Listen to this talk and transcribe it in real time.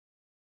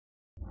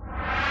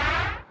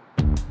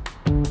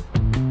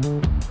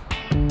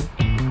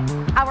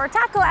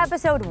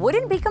episode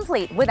wouldn't be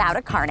complete without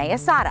a carne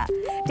asada.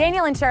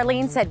 Daniel and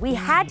Charlene said we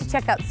had to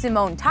check out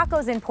Simone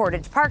Tacos in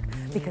Portage Park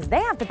because they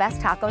have the best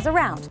tacos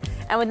around.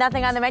 And with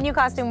nothing on the menu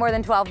costing more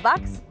than 12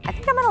 bucks, I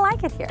think I'm gonna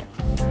like it here.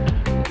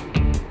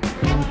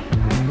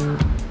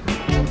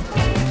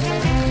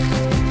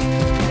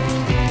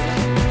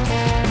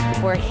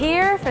 We're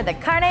here for the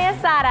carne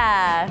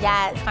asada.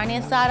 Yes, carne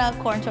asada,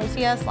 corn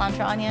tortilla,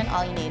 cilantro, onion,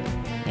 all you need.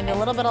 Maybe a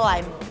little bit of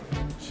lime.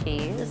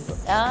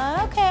 Cheese.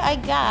 Okay, I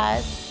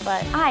guess,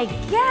 but... I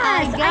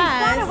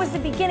thought it was the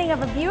beginning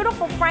of a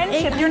beautiful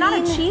friendship. You're not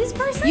a cheese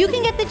person? You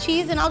can get the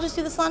cheese and I'll just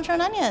do the cilantro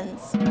and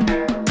onions.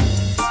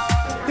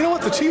 You know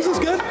what, the cheese is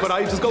good, but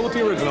I just go with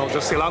the original,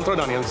 just cilantro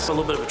and onions. It's a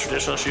little bit of a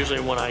traditional. Usually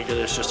when I get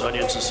it, it's just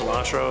onions and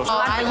cilantro.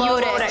 Oh, I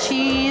load it.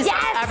 Cheese,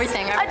 yes!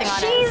 everything on it.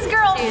 A cheese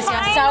girl, cheese,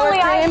 finally! Sour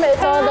cream,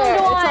 it's all there,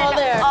 it's all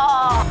there.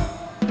 Oh.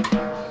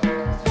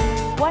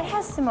 What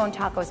has Simone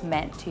Tacos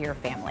meant to your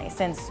family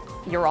since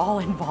you're all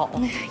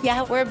involved?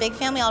 Yeah, we're a big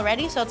family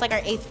already, so it's like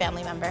our 8th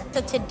family member.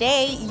 So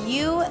today,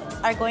 you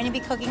are going to be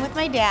cooking with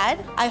my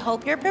dad. I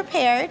hope you're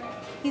prepared.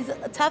 He's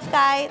a tough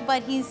guy,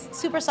 but he's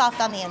super soft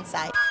on the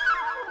inside.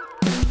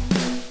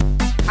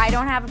 I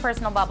don't have a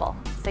personal bubble,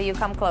 so you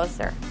come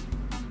closer.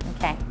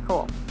 Okay,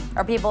 cool.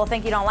 Or people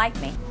think you don't like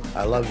me.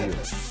 I love you.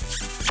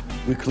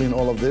 We clean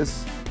all of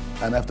this,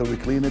 and after we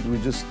clean it, we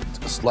just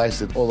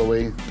slice it all the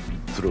way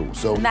through.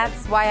 So and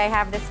that's why I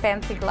have this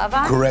fancy glove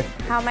on? Correct.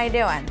 How am I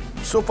doing?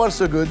 So far,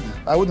 so good.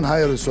 I wouldn't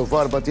hire you so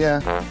far, but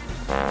yeah.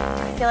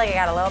 I feel like I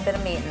got a little bit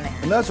of meat in there.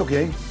 And that's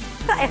okay.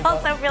 I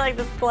also feel like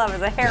this glove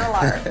is a hair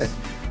large.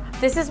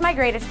 This is my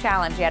greatest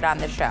challenge yet on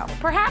the show.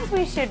 Perhaps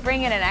we should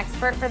bring in an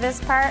expert for this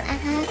part.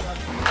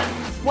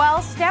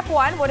 Well, step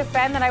one would have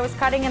been that I was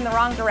cutting in the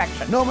wrong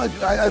direction. No, but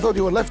I thought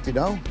you were lefty,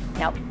 no?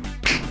 Nope.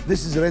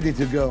 This is ready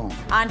to go.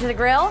 Onto the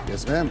grill?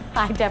 Yes, ma'am.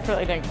 I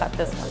definitely didn't cut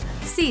this one.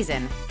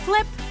 Season,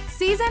 flip,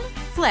 season,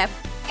 flip,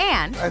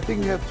 and... I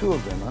think you have 2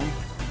 of them, huh?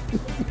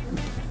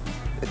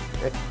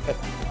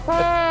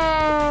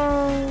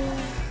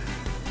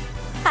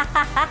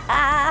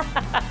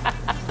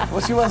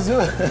 What she wants to do?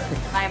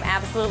 I'm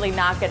absolutely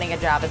not getting a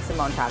job at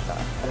Simone Taco.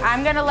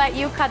 I'm gonna let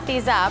you cut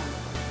these up.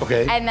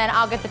 Okay. And then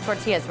I'll get the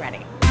tortillas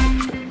ready.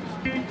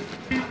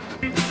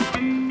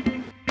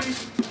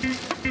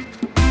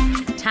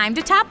 Time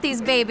to top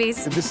these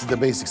babies. This is the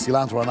basic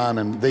cilantro and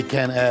onion. They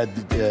can add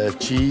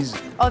cheese.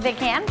 Oh, they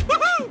can?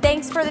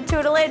 Thanks for the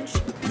tutelage.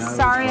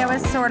 Sorry, I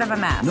was sort of a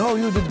mess. No,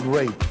 you did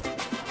great.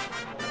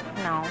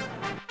 No.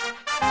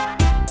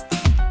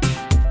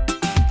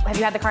 Have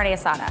you had the carne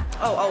asada?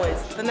 Oh,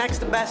 always. The next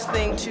best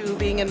thing to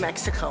being in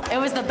Mexico. It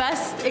was the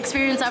best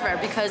experience ever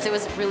because it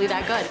was really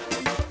that good.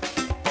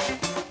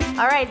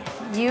 All right,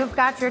 you've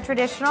got your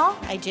traditional.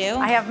 I do.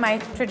 I have my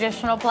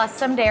traditional plus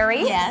some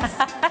dairy. Yes.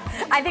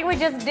 I think we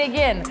just dig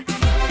in.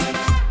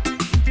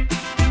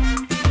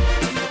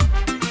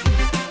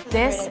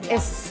 This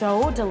is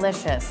so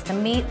delicious. The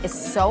meat is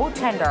so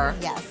tender.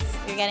 Yes,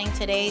 you're getting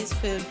today's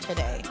food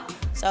today.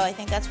 So I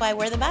think that's why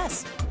we're the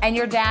best. And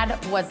your dad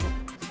was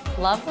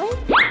lovely?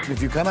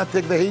 If you cannot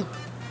take the heat,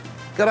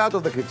 get out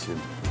of the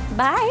kitchen.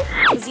 Bye.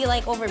 Is he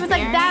like overbearing?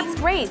 He was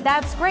like,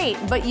 that's great,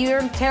 but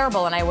you're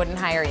terrible and I wouldn't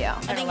hire you.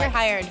 I think you're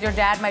hired. Your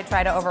dad might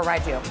try to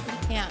override you.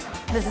 Yeah.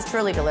 This is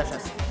truly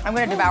delicious. I'm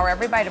gonna devour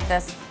every bite of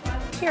this.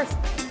 Cheers.